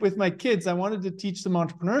 I did with my kids, I wanted to teach them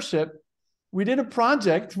entrepreneurship. We did a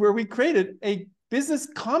project where we created a business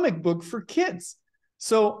comic book for kids.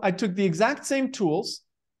 So I took the exact same tools,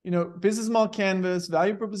 business model canvas,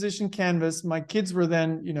 value proposition canvas. My kids were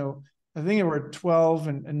then, I think they were 12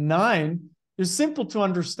 and 9. They're simple to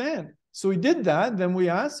understand. So we did that. Then we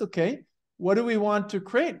asked, okay, what do we want to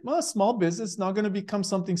create? Well, a small business, not going to become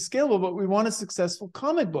something scalable, but we want a successful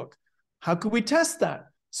comic book. How could we test that?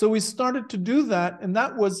 So we started to do that. And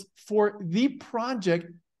that was for the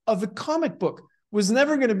project of a comic book. It was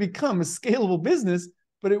never going to become a scalable business,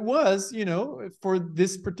 but it was, for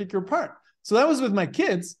this particular part. So that was with my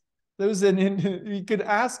kids. There was you could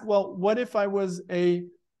ask, well, what if I was a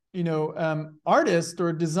artist or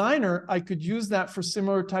a designer? I could use that for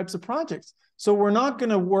similar types of projects. So we're not going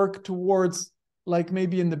to work towards, like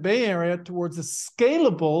maybe in the Bay Area, towards a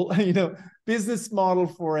scalable, business model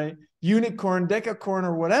for a unicorn, decacorn,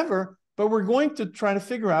 or whatever. But we're going to try to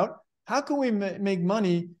figure out, how can we make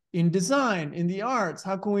money in design, in the arts?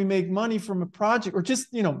 How can we make money from a project, or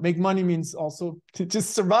just, make money means also to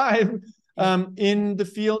just survive in the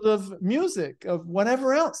field of music, of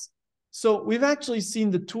whatever else. So we've actually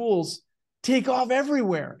seen the tools take off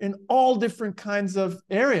everywhere in all different kinds of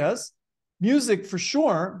areas. Music for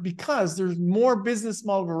sure, because there's more business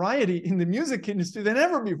model variety in the music industry than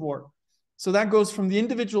ever before. So that goes from the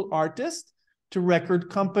individual artist to record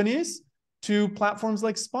companies to platforms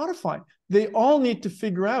like Spotify. They all need to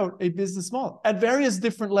figure out a business model at various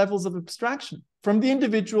different levels of abstraction, from the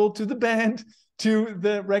individual to the band to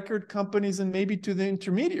the record companies and maybe to the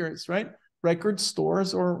intermediaries, right? Record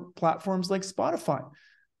stores or platforms like Spotify.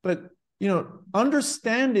 But,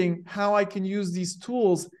 understanding how I can use these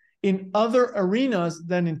tools in other arenas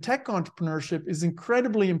than in tech entrepreneurship is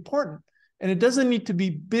incredibly important. And it doesn't need to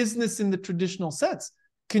be business in the traditional sense.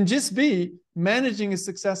 It can just be managing a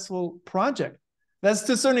successful project. That's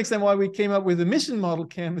to a certain extent why we came up with a mission model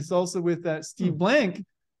canvas also with Steve Blank.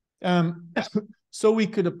 So we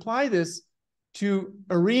could apply this to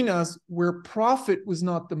arenas where profit was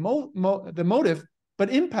not the motive,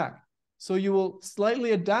 but impact. So you will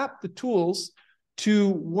slightly adapt the tools to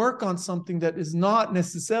work on something that is not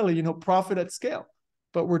necessarily, profit at scale,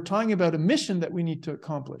 but we're talking about a mission that we need to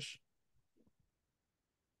accomplish.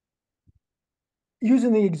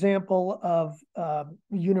 Using the example of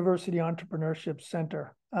University Entrepreneurship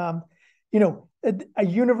Center, You know, a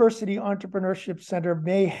university entrepreneurship center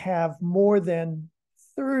may have more than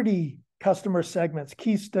 30 customer segments,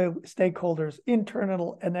 key stakeholders,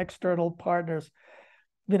 internal and external partners,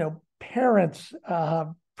 you know, parents,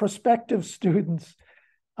 prospective students,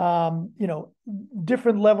 you know,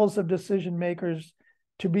 different levels of decision makers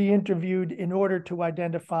to be interviewed in order to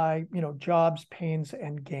identify, you know, jobs, pains,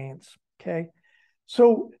 and gains. Okay.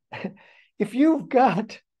 So if you've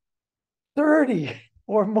got 30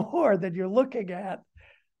 or more that you're looking at,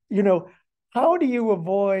 you know, how do you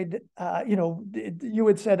avoid, you know, you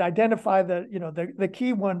had said identify the, you know, the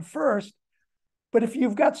key one first, but if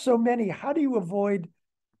you've got so many, how do you avoid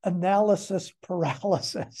analysis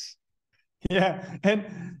paralysis? Yeah,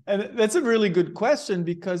 and that's a really good question,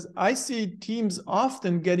 because I see teams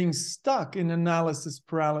often getting stuck in analysis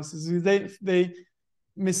paralysis. They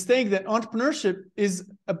mistake that entrepreneurship is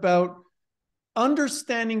about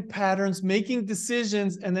understanding patterns, making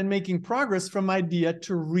decisions, and then making progress from idea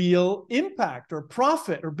to real impact or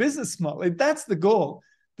profit or business model. That's the goal.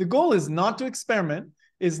 The goal is not to experiment,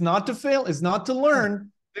 is not to fail, is not to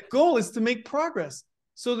learn. The goal is to make progress.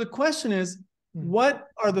 So the question is, what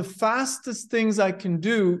are the fastest things I can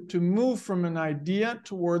do to move from an idea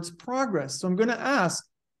towards progress? So I'm going to ask,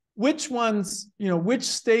 which ones, you know, which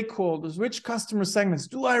stakeholders, which customer segments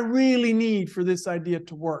do I really need for this idea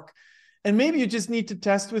to work? And maybe you just need to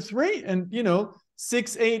test with 3 and, you know,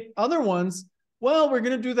 6, 8 other ones. Well, we're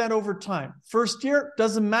going to do that over time. First year,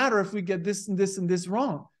 doesn't matter if we get this and this and this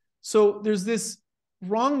wrong. So there's this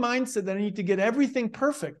wrong mindset that I need to get everything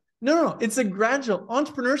perfect. No, it's a gradual.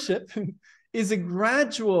 Entrepreneurship is a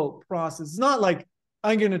gradual process. It's not like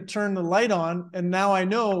I'm going to turn the light on and now I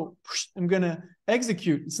know I'm going to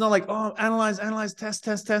execute. It's not like, oh, analyze, test,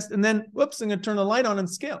 and then, whoops, I'm going to turn the light on and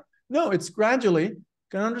scale. No, it's gradually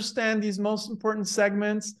going to understand these most important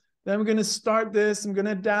segments. Then I'm going to start this. I'm going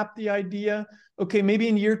to adapt the idea. Okay, maybe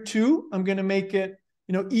in year 2, I'm going to make it,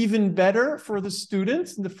 you know, even better for the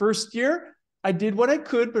students. In the first year, I did what I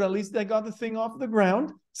could, but at least I got the thing off the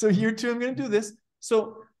ground. So year 2, I'm going to do this.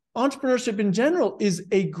 So entrepreneurship in general is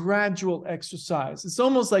a gradual exercise. It's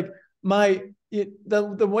almost like the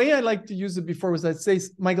way I like to use it before was I'd say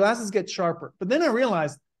my glasses get sharper. But then I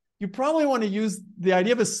realized you probably want to use the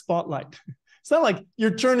idea of a spotlight. It's not like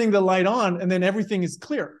you're turning the light on and then everything is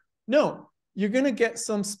clear. No, you're going to get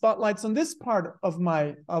some spotlights on this part of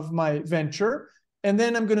my venture. And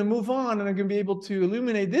then I'm going to move on and I'm going to be able to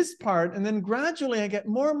illuminate this part. And then gradually I get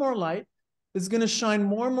more and more light. It's going to shine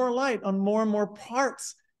more and more light on more and more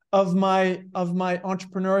parts of my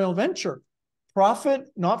entrepreneurial venture. Profit,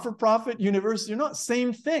 not for profit, university or not,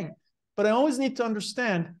 same thing. But I always need to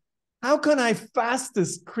understand, how can I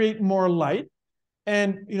fastest create more light?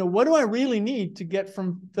 And, you know, what do I really need to get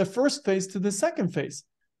from the first phase to the second phase?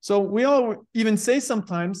 So we all even say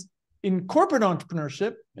sometimes in corporate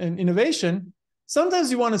entrepreneurship and innovation,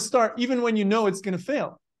 sometimes you want to start even when you know it's going to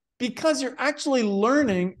fail, because you're actually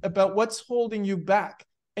learning about what's holding you back.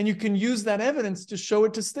 And you can use that evidence to show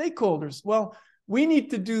it to stakeholders. Well, we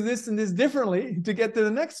need to do this and this differently to get to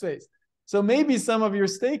the next phase. So maybe some of your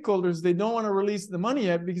stakeholders, they don't want to release the money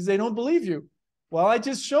yet because they don't believe you. Well, I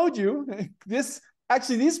just showed you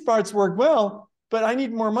actually these parts work well, but I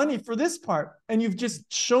need more money for this part. And you've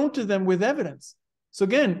just shown to them with evidence. So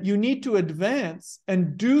again, you need to advance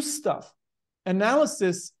and do stuff.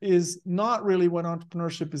 Analysis is not really what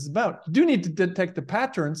entrepreneurship is about. You do need to detect the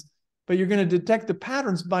patterns, but you're going to detect the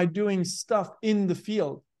patterns by doing stuff in the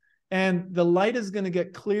field. And the light is going to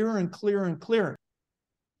get clearer and clearer and clearer.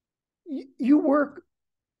 You work,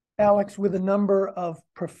 Alex, with a number of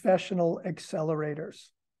professional accelerators.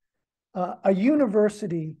 A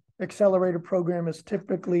university accelerator program is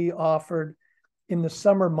typically offered in the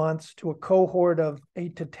summer months to a cohort of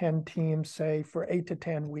 8 to 10 teams, say, for 8 to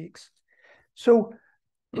 10 weeks. So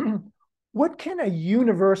what can a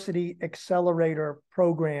university accelerator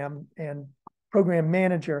program and program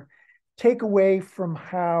manager take away from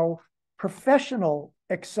how professional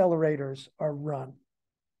accelerators are run?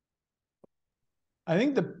 I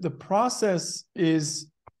think the process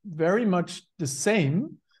is very much the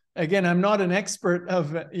same. Again, I'm not an expert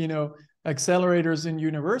of, you know, accelerators in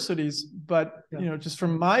universities, but, you know, just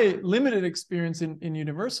from my limited experience in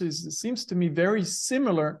universities, it seems to me very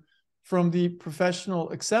similar from the professional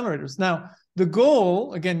accelerators. Now, the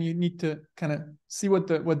goal, again, you need to kind of see what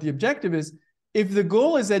the objective is. If the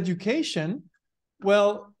goal is education,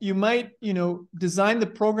 well, you might, you know, design the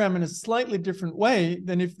program in a slightly different way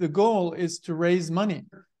than if the goal is to raise money.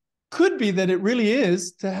 Could be that it really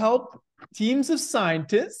is to help teams of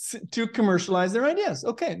scientists to commercialize their ideas.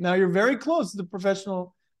 Okay, now you're very close to the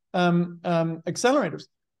professional accelerators.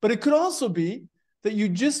 But it could also be that you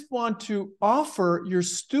just want to offer your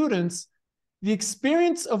students the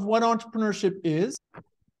experience of what entrepreneurship is.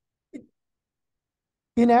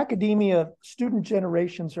 In academia, student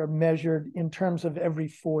generations are measured in terms of every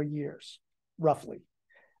 4 years, roughly.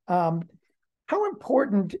 How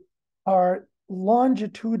important are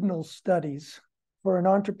longitudinal studies for an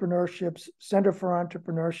entrepreneurship center for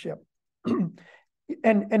entrepreneurship,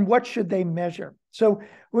 and what should they measure? So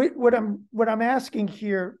what I'm asking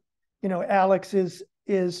here, Alex, is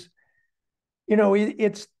it's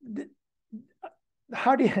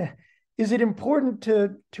how do you, is it important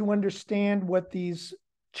to understand what these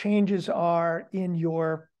changes are in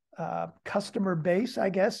your customer base, I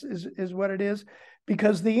guess, is what it is?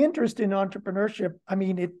 Because the interest in entrepreneurship, I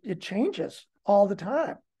mean, it changes all the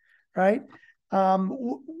time, right?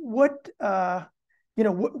 What are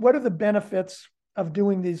the benefits of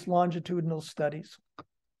doing these longitudinal studies?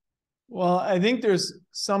 Well, I think there's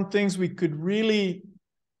some things we could really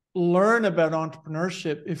learn about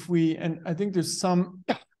entrepreneurship if we, and I think there's some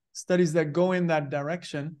studies that go in that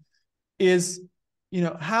direction, is,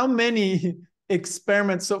 how many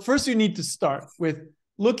experiments. So first you need to start with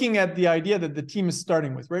looking at the idea that the team is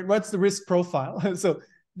starting with, right? What's the risk profile? So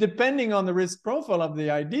depending on the risk profile of the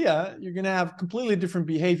idea, you're going to have completely different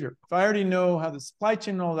behavior. If I already know how the supply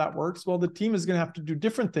chain and all that works, well, the team is going to have to do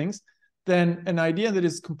different things than an idea that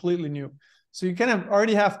is completely new. So you kind of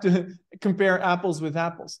already have to compare apples with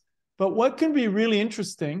apples. But what can be really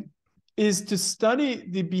interesting is to study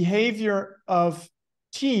the behavior of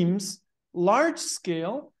teams, large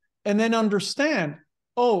scale, and then understand,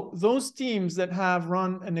 oh, those teams that have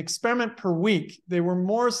run an experiment per week, they were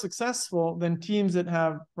more successful than teams that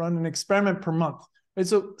have run an experiment per month. Right?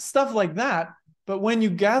 So stuff like that. But when you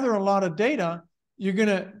gather a lot of data, you're going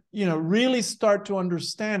to, really start to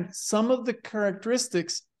understand some of the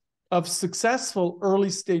characteristics of successful early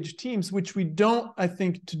stage teams, which we don't, I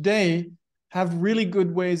think, today have really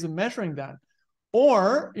good ways of measuring that.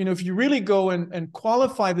 Or, if you really go and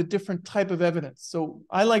qualify the different type of evidence. So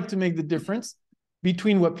I like to make the difference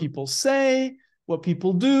between what people say, what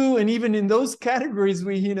people do, and even in those categories,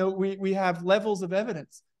 we have levels of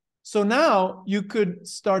evidence. So now you could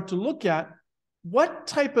start to look at what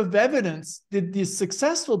type of evidence did the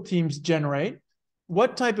successful teams generate?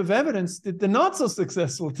 What type of evidence did the not so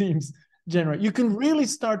successful teams generate? You can really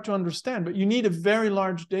start to understand, but you need a very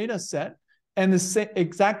large data set and the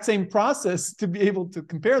exact same process to be able to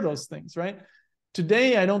compare those things, right?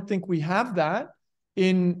 Today, I don't think we have that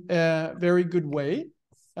in a very good way.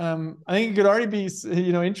 I think it could already be,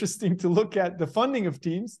 interesting to look at the funding of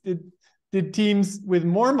teams. Did teams with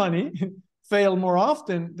more money fail more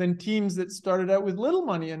often than teams that started out with little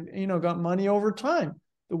money and, got money over time?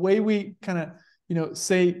 The way we kind of,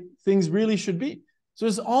 say things really should be. So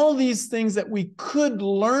there's all these things that we could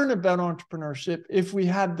learn about entrepreneurship if we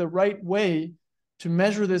had the right way to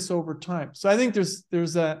measure this over time. So I think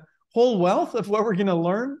there's a whole wealth of what we're going to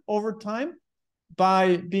learn over time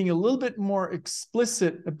by being a little bit more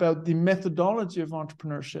explicit about the methodology of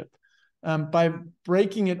entrepreneurship, by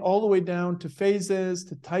breaking it all the way down to phases,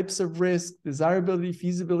 to types of risk, desirability,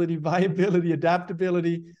 feasibility, viability,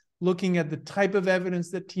 adaptability, looking at the type of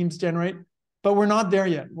evidence that teams generate. But we're not there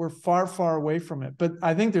yet. We're far, far away from it. But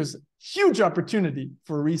I think there's huge opportunity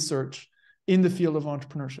for research in the field of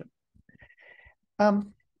entrepreneurship.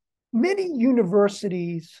 Many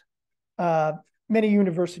university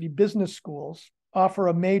business schools offer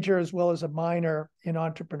a major as well as a minor in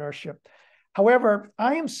entrepreneurship. However,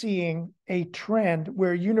 I am seeing a trend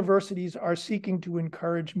where universities are seeking to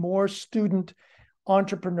encourage more student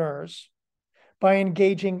entrepreneurs by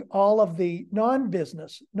engaging all of the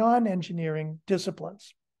non-business, non-engineering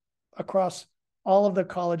disciplines across all of the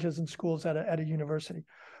colleges and schools at a university.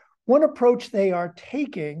 One approach they are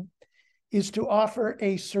taking is to offer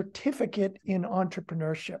a certificate in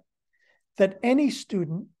entrepreneurship that any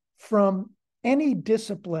student from any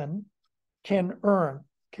discipline can earn,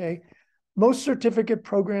 okay? Most certificate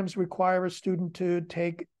programs require a student to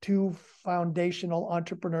take 2 foundational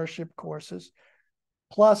entrepreneurship courses,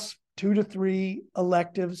 plus 2 to 3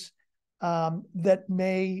 electives that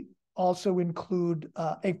may also include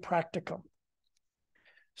a practicum.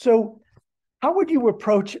 So how would you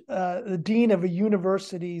approach the dean of a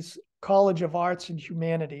university's College of Arts and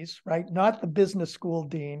Humanities, right? Not the business school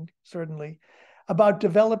dean, certainly, about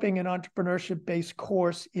developing an entrepreneurship-based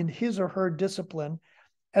course in his or her discipline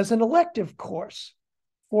as an elective course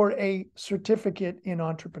for a certificate in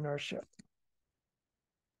entrepreneurship?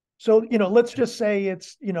 So, let's just say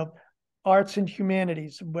it's, arts and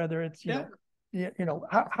humanities, whether it's,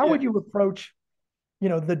 how would you approach,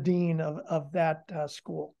 the dean of that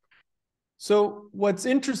school? So what's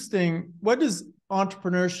interesting, what does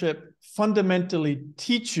entrepreneurship fundamentally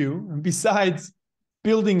teach you, besides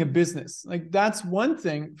building a business? Like, that's one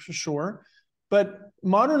thing for sure. But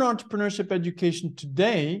modern entrepreneurship education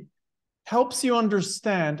today helps you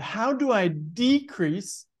understand, how do I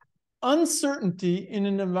decrease uncertainty in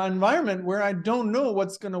an environment where I don't know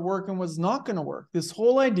what's going to work and what's not going to work? This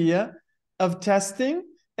whole idea of testing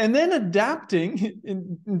and then adapting,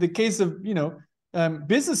 in the case of,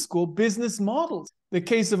 business school, business models. The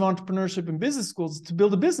case of entrepreneurship in business schools is to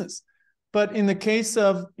build a business. But in the case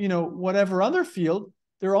of, whatever other field,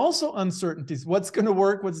 there are also uncertainties. What's going to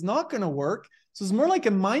work, what's not going to work. So it's more like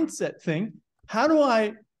a mindset thing. How do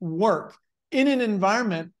I work in an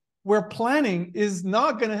environment where planning is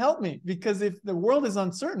not going to help me? Because if the world is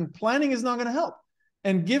uncertain, planning is not going to help.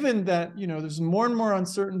 And given that, there's more and more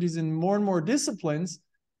uncertainties in more and more disciplines,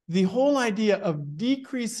 the whole idea of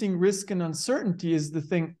decreasing risk and uncertainty is the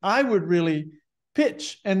thing I would really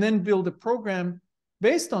pitch, and then build a program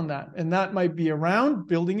based on that. And that might be around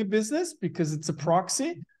building a business because it's a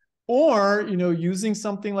proxy, or, using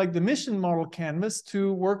something like the mission model canvas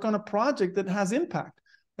to work on a project that has impact,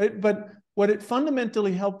 right? But what it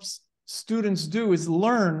fundamentally helps students do is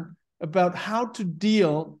learn about how to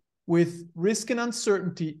deal with risk and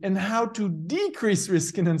uncertainty, and how to decrease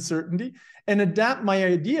risk and uncertainty, and adapt my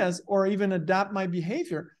ideas, or even adapt my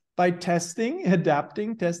behavior by testing,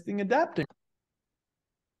 adapting, testing, adapting.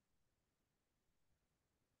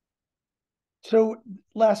 So,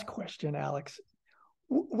 last question, Alex.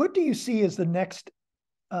 What do you see as the next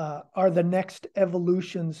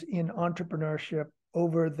evolutions in entrepreneurship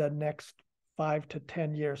over the next 5 to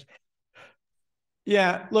 10 years?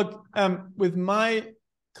 Yeah, look, with my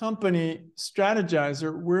company,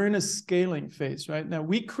 Strategyzer, we're in a scaling phase right now.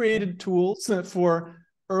 We created tools for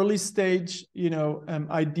early stage,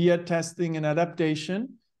 idea testing and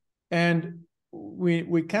adaptation, and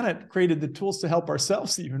we kind of created the tools to help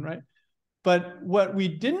ourselves even, right? But what we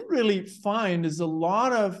didn't really find is a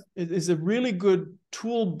really good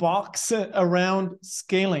toolbox around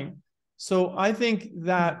scaling. So I think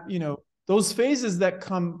that, those phases that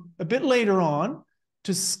come a bit later on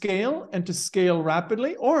to scale, and to scale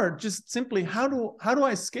rapidly, or just simply how do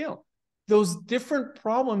I scale those different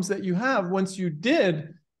problems that you have once you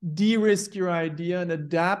did de-risk your idea and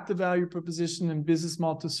adapt the value proposition and business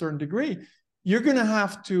model to a certain degree, you're going to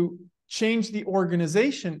have to change the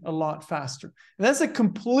organization a lot faster. And that's a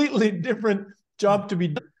completely different job to be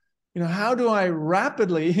done. How do I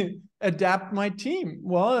rapidly adapt my team?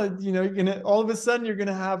 Well, all of a sudden you're going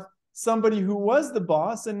to have somebody who was the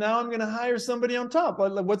boss, and now I'm going to hire somebody on top.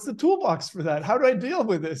 What's the toolbox for that? How do I deal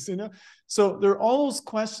with this? So there are all those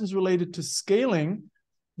questions related to scaling.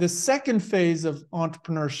 The second phase of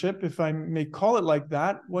entrepreneurship, if I may call it like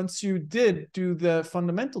that, once you did do the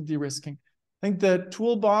fundamental de-risking, I think the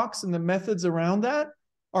toolbox and the methods around that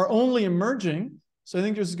are only emerging. So I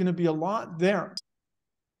think there's going to be a lot there.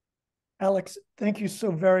 Alex, thank you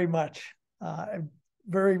so very much. I'm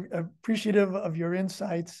very appreciative of your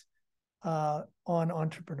insights on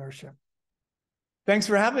entrepreneurship. Thanks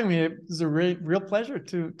for having me. It was a real pleasure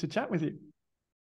to chat with you.